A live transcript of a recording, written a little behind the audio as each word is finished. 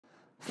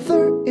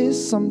There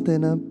is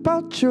something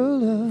about your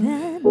love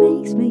that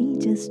makes me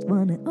just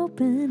wanna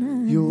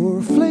open up. Your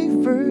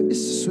flavor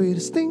is the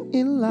sweetest thing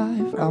in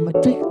life. I'm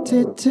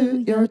addicted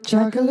to your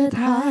chocolate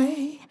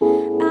high.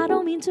 I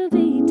don't mean to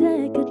be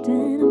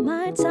decadent, I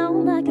might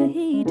sound like a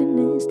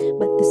hedonist,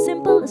 but the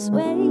simplest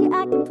way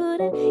I can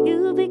put it,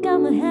 you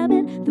become a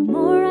habit. The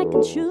more I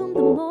consume, the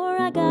more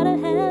I gotta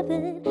have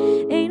it.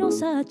 Ain't no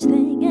such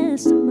thing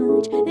as too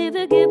much. If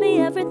you give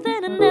me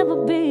everything, it'll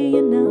never be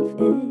enough,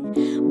 yeah.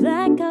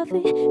 Black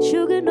coffee,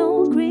 sugar,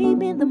 no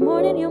cream. In the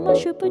morning, you're my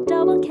super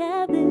double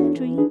cabin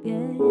dream, yeah.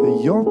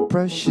 Your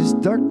precious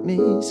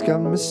darkness got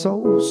me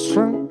so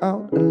strung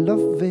out and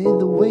loving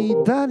the way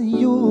that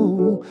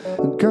you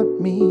got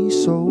me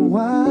so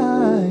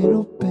wide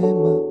open,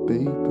 my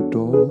baby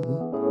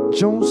doll.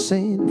 Jones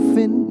ain't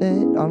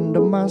infinite under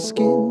my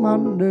skin. My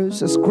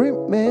nerves are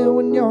screaming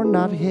when you're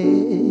not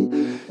here.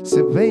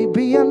 Say,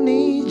 baby, I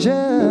need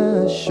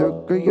ya.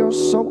 Sugar, you're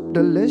so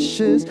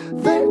delicious.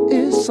 There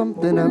is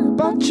something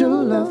about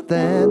your love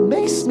that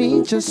makes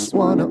me just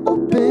wanna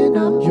open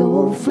up.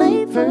 Your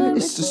flavor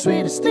is the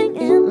sweetest thing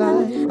in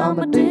life. I'm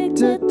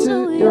addicted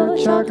to your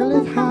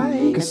chocolate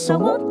high. Cause I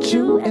want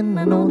you and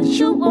I know that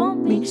you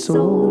want me. So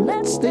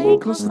let's stay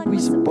close like we're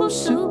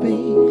supposed to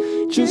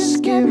be.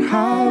 Just get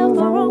high of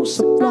our own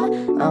supply.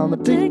 I'm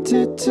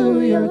addicted to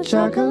your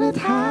chocolate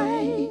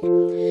high.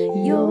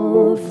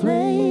 Your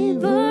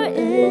flavor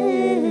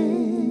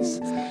is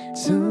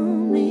to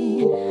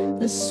me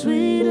the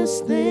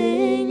sweetest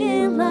thing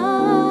in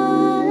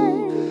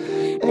life.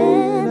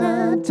 And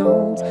I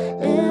don't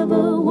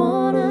ever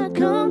wanna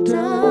come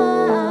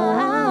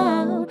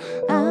down.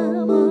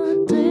 I'm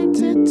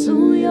addicted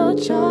to your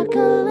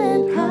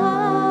chocolate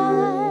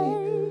high.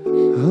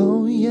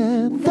 Oh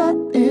yeah,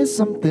 that is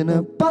something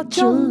about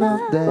your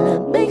love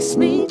that makes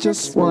me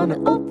just wanna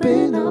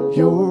open up.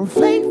 Your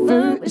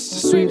flavor is the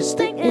sweetest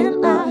thing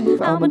in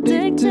life. I'm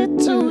addicted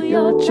to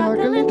your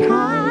chocolate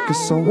high.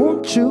 Cause I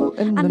want you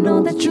and I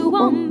know that you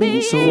want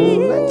me. So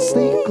let's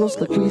stay close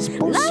like we're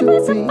supposed to be.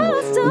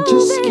 And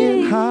just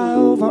get high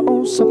of our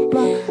own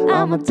supply.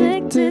 I'm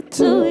addicted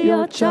to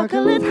your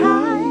chocolate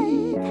high.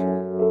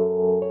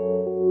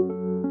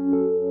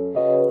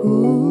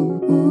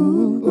 Ooh,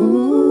 ooh,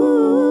 ooh.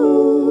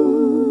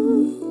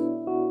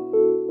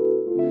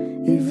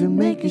 If you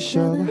make each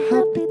other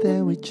happy,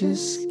 then we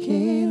just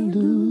can't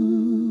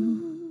lose.